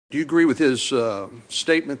Do you agree with his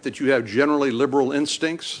statement that you have generally liberal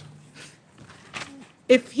instincts?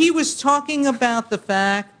 If he was talking about the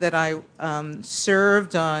fact that I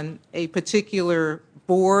served on a particular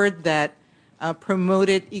board that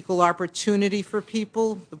promoted equal opportunity for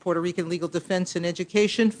people, the Puerto Rican Legal Defense and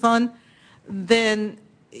Education Fund, then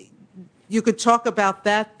you could talk about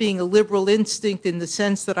that being a liberal instinct in the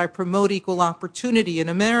sense that I promote equal opportunity in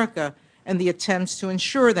America and the attempts to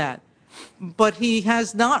ensure that. But he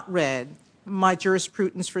has not read my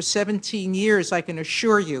jurisprudence for 17 years, I can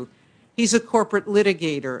assure you. He's a corporate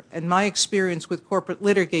litigator, and my experience with corporate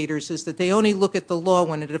litigators is that they only look at the law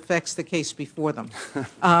when it affects the case before them.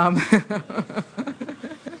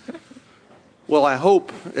 Well, I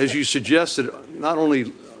hope, as you suggested, not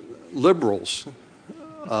only liberals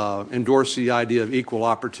endorse the idea of equal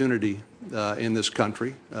opportunity in this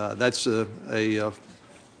country. That's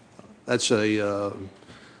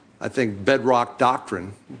I think, bedrock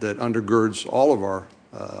doctrine that undergirds all of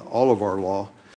our law.